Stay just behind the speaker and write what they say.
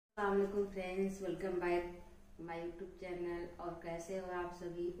अस्सलामुअलैकुम friends, welcome back my YouTube channel. और कैसे हो आप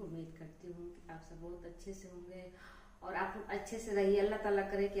सभी? उम्मीद करती हूँ कि आप सब बहुत अच्छे से होंगे और आप लोग अच्छे से रहिए। अल्लाह ताला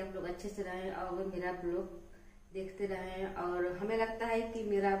करे कि आप लोग अच्छे से रहें और मेरा ब्लॉग देखते रहें। और हमें लगता है कि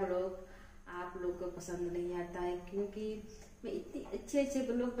मेरा ब्लॉग आप लोग को पसंद नहीं आता है, क्योंकि मैं इतनी अच्छे अच्छे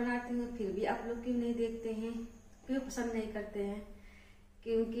ब्लॉग बनाती हूँ, फिर भी आप लोग क्यों नहीं देखते हैं, क्यों पसंद नहीं करते हैं?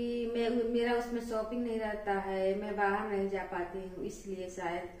 क्योंकि मेरा उसमें शॉपिंग नहीं रहता है, मैं बाहर नहीं जा पाती हूँ, इसलिए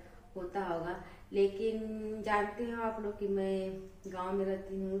शायद होता होगा। लेकिन जानते हो आप लोग कि मैं गांव में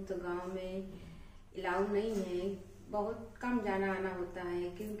रहती हूँ, तो गांव में अलाउ नहीं है, बहुत कम जाना आना होता है,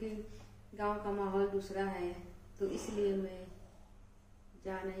 क्योंकि गांव का माहौल दूसरा है। तो इसलिए मैं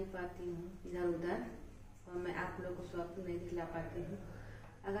जा नहीं पाती हूँ इधर उधर, और मैं आप लोग को शॉपिंग नहीं दिखला पाती हूँ।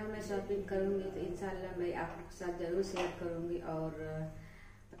 अगर मैं शॉपिंग करूँगी तो इंशाल्लाह मैं आप लोग के साथ ज़रूर शेयर करूँगी और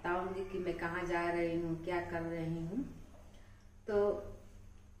बताऊँगी कि मैं कहाँ जा रही हूँ, क्या कर रही हूँ। तो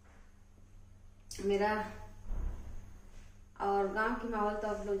मेरा और गांव की माहौल तो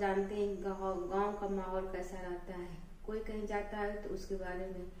आप लोग जानते हैं, गांव का माहौल कैसा रहता है। कोई कहीं जाता है तो उसके बारे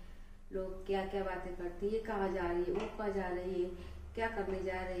में लोग क्या क्या बातें करते हैं, ये कहाँ जा रही है, वो कहाँ जा रही है, क्या करने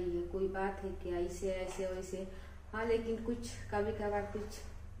जा रही है, कोई बात है क्या, ऐसे ऐसे वैसे। हाँ, लेकिन कुछ कभी कभार कुछ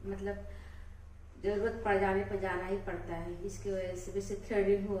मतलब जरूरत पड़ जाने पर जाना ही पड़ता है। इसकी वजह से जैसे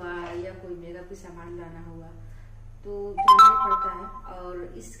थ्रेडिंग हुआ या कोई मेकअप का सामान लाना हुआ तो जाना ही पड़ता है। और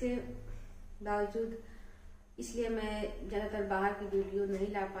इसके बावजूद इसलिए मैं ज़्यादातर बाहर की वीडियो नहीं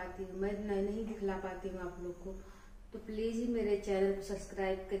ला पाती हूँ, मैं नहीं दिखला पाती हूँ आप लोग को। तो प्लीज़ ही मेरे चैनल को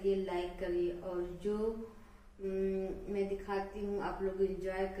सब्सक्राइब करिए, लाइक करिए, और जो मैं दिखाती हूँ आप लोग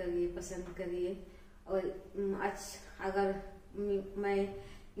एंजॉय करिए, पसंद करिए। और अगर मैं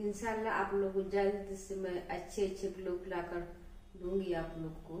इंशाल्लाह आप लोग को जल्द से मैं अच्छे अच्छे ब्लॉग लाकर दूंगी आप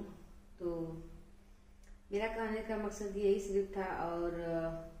लोग को। तो मेरा कहने का मकसद यही सिर्फ था।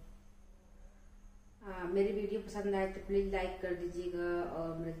 और मेरी वीडियो पसंद आए तो प्लीज़ लाइक कर दीजिएगा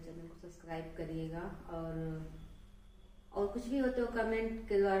और मेरे चैनल को सब्सक्राइब करिएगा। और कुछ भी हो तो कमेंट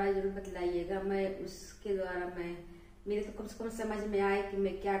के द्वारा जरूर बतलाइएगा, मैं उसके द्वारा मेरे तो कम से कम समझ में आए कि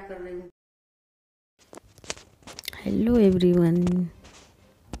मैं क्या कर रही हूँ। हेलो एवरीवन,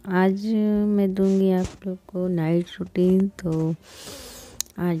 आज मैं दूंगी आप लोग को नाइट रूटीन। तो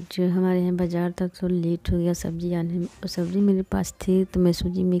आज हमारे यहाँ बाज़ार था तो लेट हो गया सब्ज़ी आने में, और सब्ज़ी मेरे पास थी तो मैं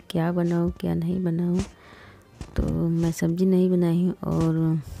सोची मैं क्या बनाऊँ क्या नहीं बनाऊँ। तो मैं सब्ज़ी नहीं बनाई हूँ, और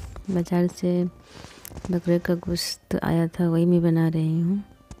बाज़ार से बकरे का गोश्त आया था, वही मैं बना रही हूँ।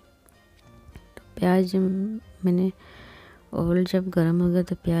 तो प्याज मैंने ऑयल जब गर्म हो गया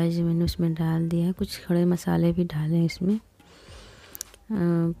तो प्याज मैंने उसमें डाल दिया, कुछ खड़े मसाले भी डाले इसमें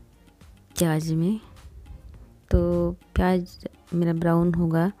प्याज में। तो प्याज मेरा ब्राउन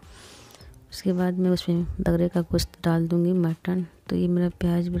होगा, उसके बाद मैं उसमें बकरे का गोश्त डाल दूँगी, मटन। तो ये मेरा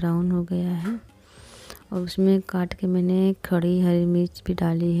प्याज ब्राउन हो गया है, और उसमें काट के मैंने खड़ी हरी मिर्च भी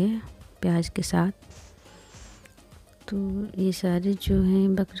डाली है प्याज के साथ। तो ये सारे जो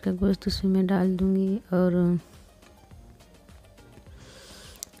हैं बकरे का गोश्त उसमें मैं डाल दूँगी और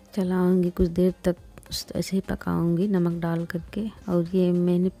चलाऊँगी कुछ देर तक, ऐसे ही पकाऊँगी नमक डाल करके। और ये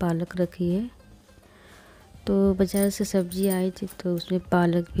मैंने पालक रखी है, तो बाज़ार से सब्ज़ी आई थी तो उसमें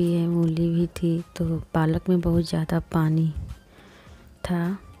पालक भी है, मूली भी थी। तो पालक में बहुत ज़्यादा पानी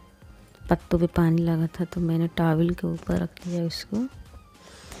था, पत्तों पे पानी लगा था, तो मैंने टॉवल के ऊपर रख लिया इसको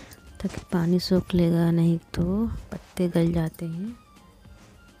ताकि पानी सोख लेगा, नहीं तो पत्ते गल जाते हैं।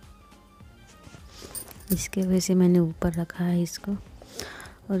 इसके वजह से मैंने ऊपर रखा है इसको।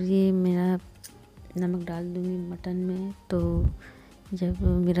 और ये मेरा नमक डाल दूँगी मटन में। तो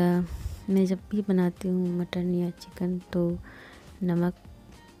मैं जब भी बनाती हूँ मटन या चिकन तो नमक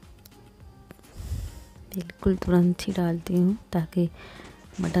बिल्कुल तुरंत ही डालती हूँ, ताकि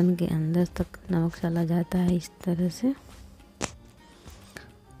मटन के अंदर तक नमक चला जाता है इस तरह से।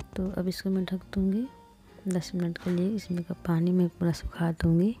 तो अब इसको मैं ढक दूँगी 10 मिनट के लिए, इसमें का पानी मैं पूरा सुखा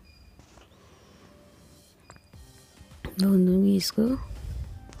दूँगी, भून दूँगी इसको।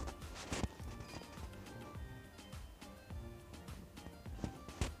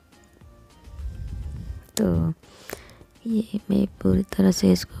 तो ये मैं पूरी तरह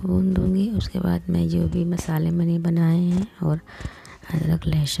से इसको भून दूँगी। उसके बाद मैं जो भी मसाले मैंने बनाए हैं और अदरक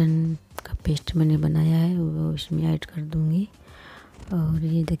लहसुन का पेस्ट मैंने बनाया है वो इसमें ऐड कर दूँगी। और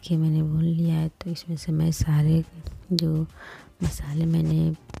ये देखिए मैंने भून लिया है, तो इसमें से मैं सारे जो मसाले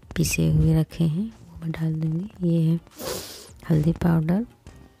मैंने पिसे हुए रखे हैं वो मैं डाल दूँगी। ये है हल्दी पाउडर,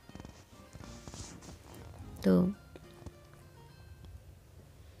 तो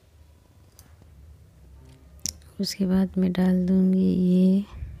उसके बाद मैं डाल दूँगी ये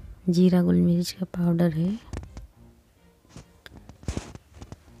जीरा गोल मिर्च का पाउडर है,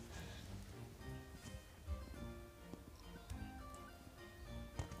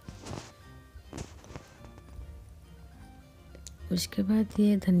 उसके बाद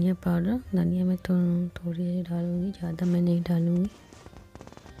ये धनिया पाउडर, धनिया मैं थोड़ी डालूँगी, ज़्यादा मैं नहीं डालूँगी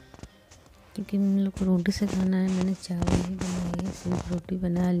क्योंकि हम लोग को रोटी से खाना है। मैंने चावल ही बनाई है, सिर्फ रोटी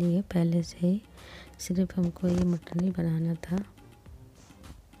बना ली है पहले से ही, सिर्फ हमको ये मटन ही बनाना था।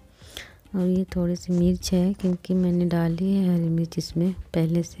 और ये थोड़ी सी मिर्च है क्योंकि मैंने डाली है हरी मिर्च इसमें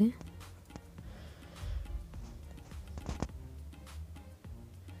पहले से।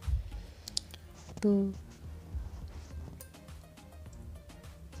 तो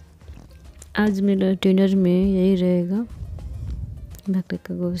आज मेरा डिनर में यही रहेगा, बकरे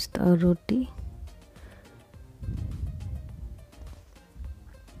का गोश्त और रोटी।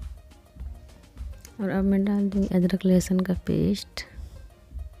 और अब मैं डाल दूँगी अदरक लहसुन का पेस्ट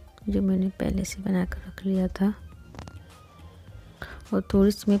जो मैंने पहले से बना कर रख लिया था। और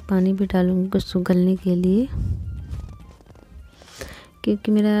थोड़ी सी मैं पानी भी डालूँगी उसको गलने के लिए,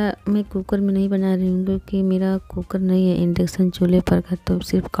 क्योंकि मैं कुकर में नहीं बना रही हूँ, क्योंकि मेरा कुकर नहीं है इंडक्शन चूल्हे पर का, तो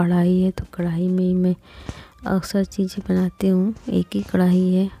सिर्फ कढ़ाई है। तो कढ़ाई में ही मैं अक्सर चीज़ें बनाती हूँ, एक ही कढ़ाई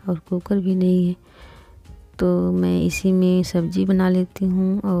है और कुकर भी नहीं है। तो मैं इसी में सब्ज़ी बना लेती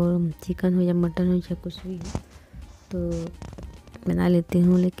हूँ, और चिकन हो या मटन हो या कुछ भी हो तो बना लेती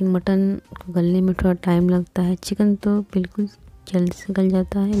हूँ। लेकिन मटन को गलने में थोड़ा टाइम लगता है, चिकन तो बिल्कुल जल्दी से गल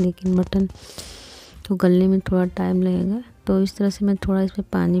जाता है, लेकिन मटन तो गलने में थोड़ा टाइम लगेगा। तो इस तरह से मैं थोड़ा इसमें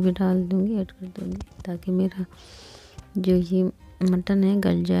पानी भी डाल दूँगी, ऐड कर दूँगी, ताकि मेरा जो ये मटन है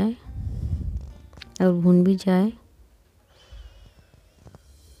गल जाए और भुन भी जाए।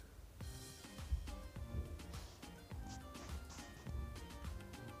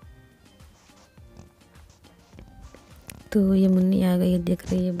 तो ये मुन्नी आ गई है, देख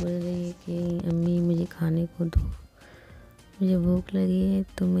रही है, बोल रही है कि अम्मी मुझे खाने को दो, मुझे भूख लगी है।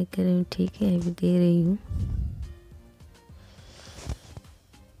 तो मैं कह रही हूँ ठीक है अभी दे रही हूँ।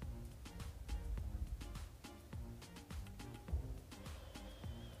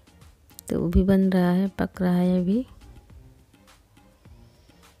 तो वो भी बन रहा है, पक रहा है अभी।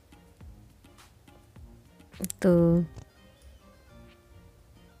 तो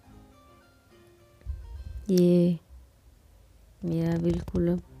ये मेरा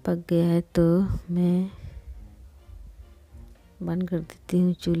बिल्कुल पक गया है, तो मैं बंद कर देती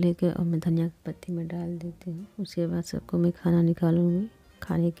हूँ चूल्हे के, और मैं धनिया की पत्ती में डाल देती हूँ। उसके बाद सबको मैं खाना निकालूंगी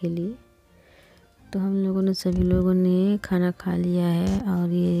खाने के लिए। तो हम लोगों ने, सभी लोगों ने खाना खा लिया है,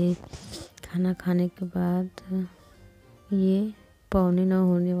 और ये खाना खाने के बाद ये 9:45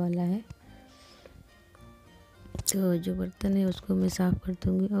 होने वाला है। तो जो बर्तन है उसको मैं साफ़ कर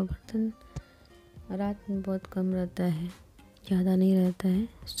दूँगी। और बर्तन रात में बहुत कम रहता है, ज़्यादा नहीं रहता है।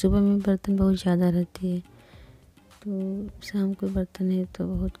 सुबह में बर्तन बहुत ज़्यादा रहती है, तो शाम को बर्तन है तो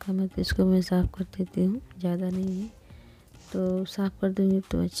बहुत कम है, तो इसको मैं साफ़ कर देती हूँ, ज़्यादा नहीं है। तो साफ़ कर दूँगी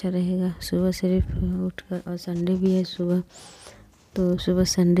तो अच्छा रहेगा। सुबह सिर्फ उठकर, और संडे भी है सुबह, तो सुबह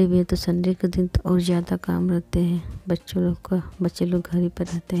संडे भी है, तो संडे के दिन तो और ज़्यादा काम रहते हैं बच्चों लोग का। बच्चे लोग घर ही पर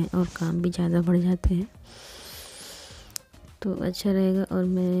रहते हैं और काम भी ज़्यादा बढ़ जाते हैं, तो अच्छा रहेगा। और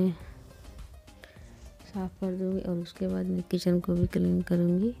मैं साफ़ कर दूँगी, और उसके बाद मैं किचन को भी क्लीन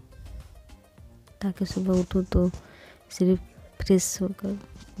करूँगी, ताकि सुबह उठूँ तो सिर्फ फ्रेश होकर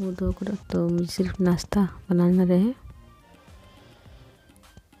मुँह धोकर, तो मुझे सिर्फ नाश्ता बनाना रहे।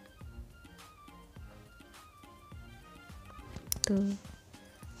 तो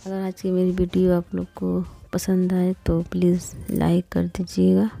अगर आज की मेरी वीडियो आप लोग को पसंद आए तो प्लीज़ लाइक कर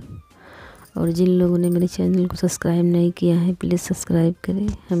दीजिएगा, और जिन लोगों ने मेरे चैनल को सब्सक्राइब नहीं किया है प्लीज़ सब्सक्राइब करें।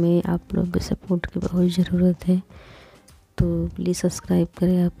 हमें आप लोग के सपोर्ट की बहुत ज़रूरत है, तो प्लीज़ सब्सक्राइब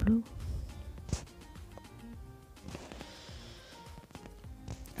करें आप लोग।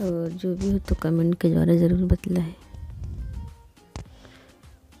 और जो भी हो तो कमेंट के द्वारा ज़रूर बतलाएं।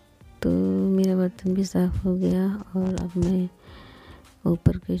 तो मेरा बर्तन भी साफ़ हो गया, और अब मैं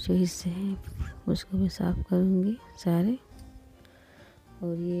ऊपर के जो हिस्से हैं उसको भी साफ़ करूँगी सारे।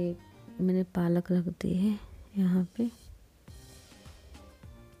 और ये मैंने पालक रख दी है यहाँ पे।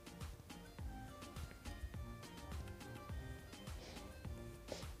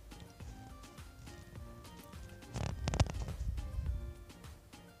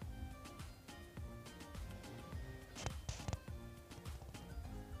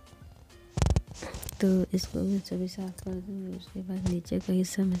 तो इसको मैं सभी साफ़ कर दूँगी। उसके बाद नीचे का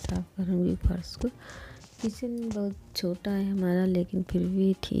हिस्सा मैं साफ़ करूँगी, फर्श को। किचन बहुत छोटा है हमारा, लेकिन फिर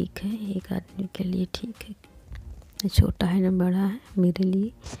भी ठीक है, एक आदमी के लिए ठीक है। न छोटा है न बड़ा है मेरे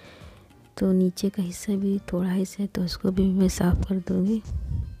लिए। तो नीचे का हिस्सा भी थोड़ा हिस्सा है, तो उसको भी मैं साफ़ कर दूँगी।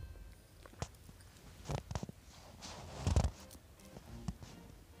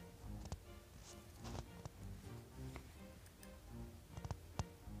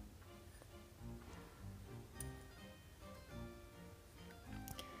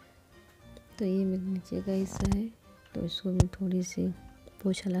 तो ये मेरे नीचे का हिस्सा है, तो इसको भी थोड़ी सी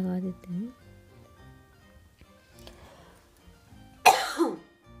पोछा लगा देते हैं।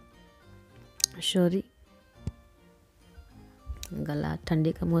 सॉरी, गला,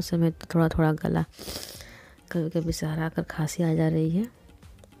 ठंडी का मौसम है तो थोड़ा थोड़ा गला कभी कभी सहरा कर खांसी आ जा रही है,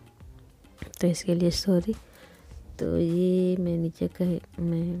 तो इसके लिए सॉरी। तो ये मैं नीचे का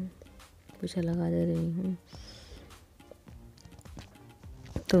मैं पोछा लगा दे रही हूँ,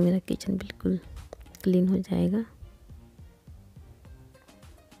 तो मेरा किचन बिल्कुल क्लीन हो जाएगा।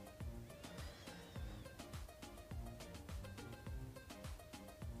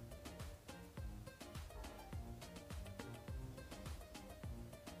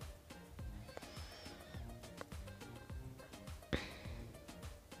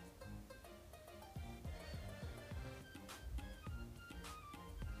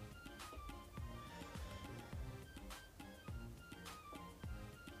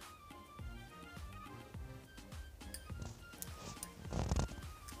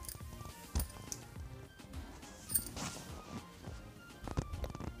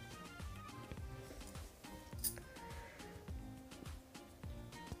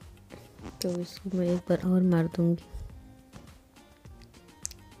 तो इसको मैं एक बार और मार दूंगी।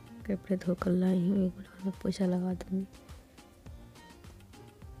 कपड़े धोकर लाई हूँ, एक बार और मैं पोछा लगा दूंगी।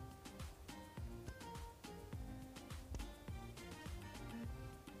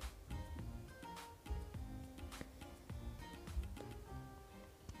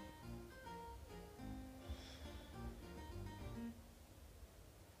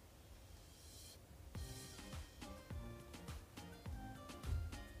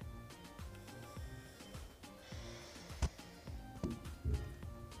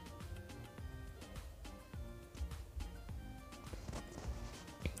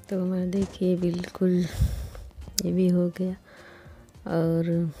 तो हमारा देखिए बिल्कुल ये भी हो गया, और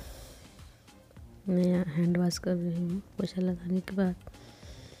मैं यहाँ हैंड वॉश कर रही हूँ पोछा लगाने के बाद।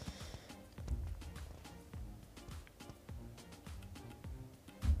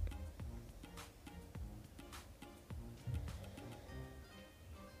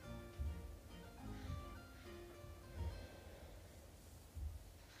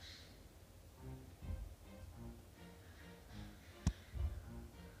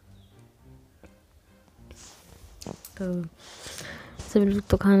 तो सभी लोग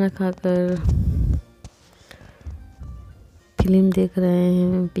तो खाना खाकर फिल्म देख रहे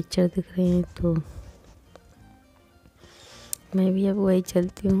हैं, पिक्चर देख रहे हैं, तो मैं भी अब वही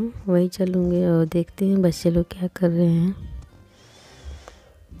चलती हूँ, वही चलूँगी और देखते हैं बच्चे लोग क्या कर रहे हैं।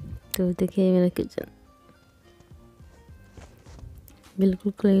 तो देखिए मेरा किचन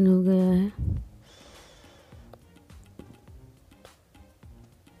बिल्कुल क्लीन हो गया है।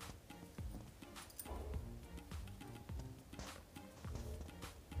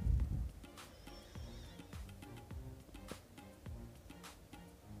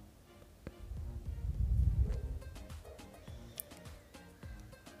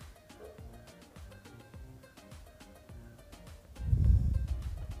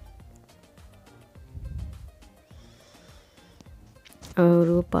 और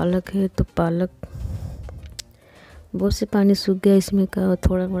वो पालक है, तो पालक बहुत से पानी सूख गया इसमें का, और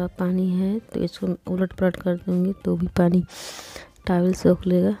थोड़ा थोड़ा पानी है, तो इसको उलट पलट कर दूँगी तो भी पानी टॉवल सोख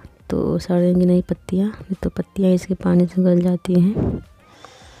लेगा, तो सड़ेंगी नहीं पत्तियाँ, नहीं तो पत्तियाँ इसके पानी से गल जाती हैं।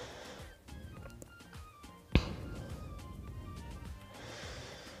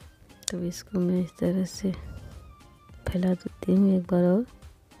 तो इसको मैं इस तरह से फैला देती हूँ एक बार और।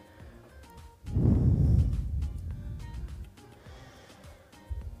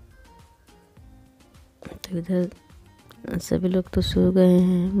 तो इधर सभी लोग तो सो गए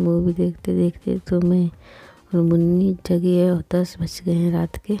हैं मूवी देखते देखते, तो मैं और मुन्नी जगी है, और 10 बज गए हैं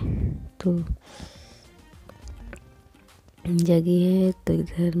रात के, तो जगी है। तो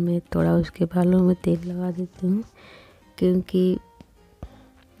इधर मैं थोड़ा उसके बालों में तेल लगा देती हूँ, क्योंकि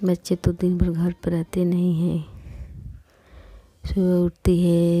बच्चे तो दिन भर घर पर रहते नहीं हैं। सुबह उठती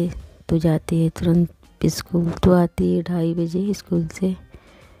है तो जाती है तुरंत स्कूल, तो आती है 2:30 बजे स्कूल से,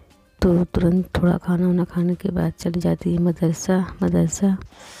 तो तुरंत थोड़ा खाना वाना खाने के बाद चली जाती है मदरसा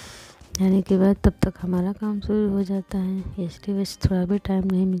जाने के बाद तब तक हमारा काम शुरू हो जाता है। इसलिए वैसे थोड़ा भी टाइम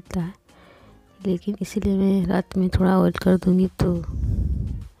नहीं मिलता है, लेकिन इसीलिए मैं रात में थोड़ा ऑयल कर दूँगी, तो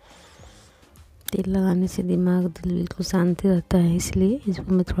तेल लगाने से दिमाग दिल बिल्कुल शांति रहता है, इसलिए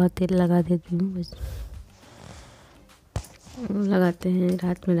इसको मैं थोड़ा तेल लगा देती हूँ। बस लगाते हैं,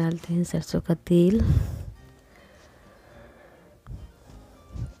 रात में डालते हैं सरसों का तेल,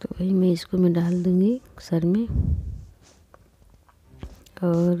 तो वही मैं डाल दूँगी सर में।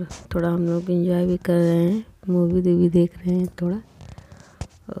 और थोड़ा हम लोग एंजॉय भी कर रहे हैं, मूवी भी देख रहे हैं थोड़ा,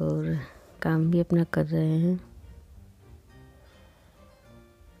 और काम भी अपना कर रहे हैं।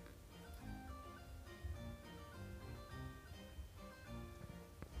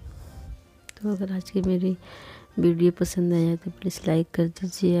 तो अगर आज की मेरी वीडियो पसंद आया तो प्लीज़ लाइक कर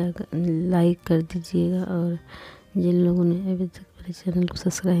दीजिएगा और जिन लोगों ने अभी तक मेरे चैनल को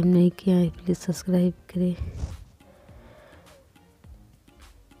सब्सक्राइब नहीं किया है प्लीज़ सब्सक्राइब करें।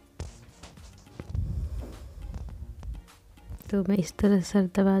 तो मैं इस तरह सर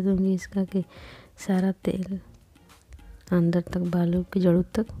दबा दूँगी इसका कि सारा तेल अंदर तक बालों की जड़ों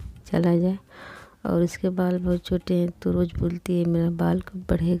तक चला जाए। और इसके बाल बहुत छोटे हैं तो रोज़ बोलती है मेरा बाल कब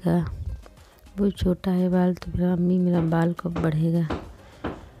बढ़ेगा, बहुत छोटा है बाल तो मेरा अम्मी मेरा बाल कब बढ़ेगा।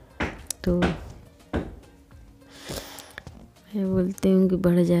 तो मैं बोलती हूँ कि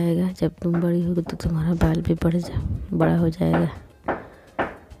बढ़ जाएगा, जब तुम बड़ी होगी तो तुम्हारा बाल भी बड़ा हो जाएगा।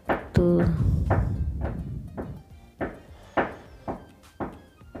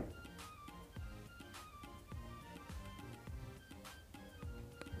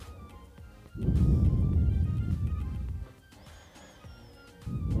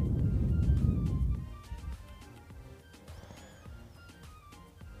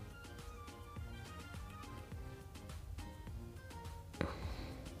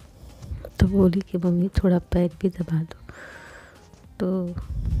 तो बोली कि मम्मी थोड़ा पैर भी दबा दो, तो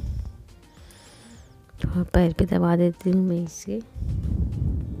थोड़ा पैर भी दबा देती हूँ मैं इससे।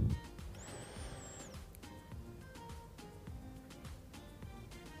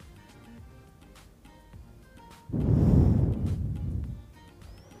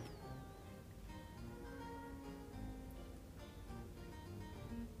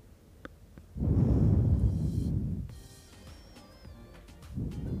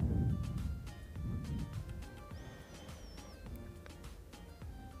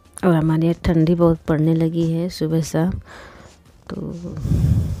 और हमारे यहाँ ठंडी बहुत पड़ने लगी है सुबह शाम, तो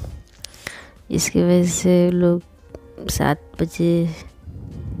इसकी वजह से लोग 7 बजे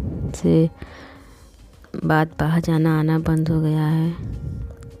से बाद बाहर जाना आना बंद हो गया है।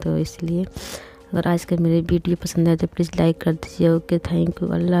 तो इसलिए अगर आज का मेरी वीडियो पसंद आए तो प्लीज़ लाइक कर दीजिए। ओके, थैंक यू,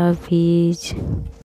 अल्लाह हाफिज़।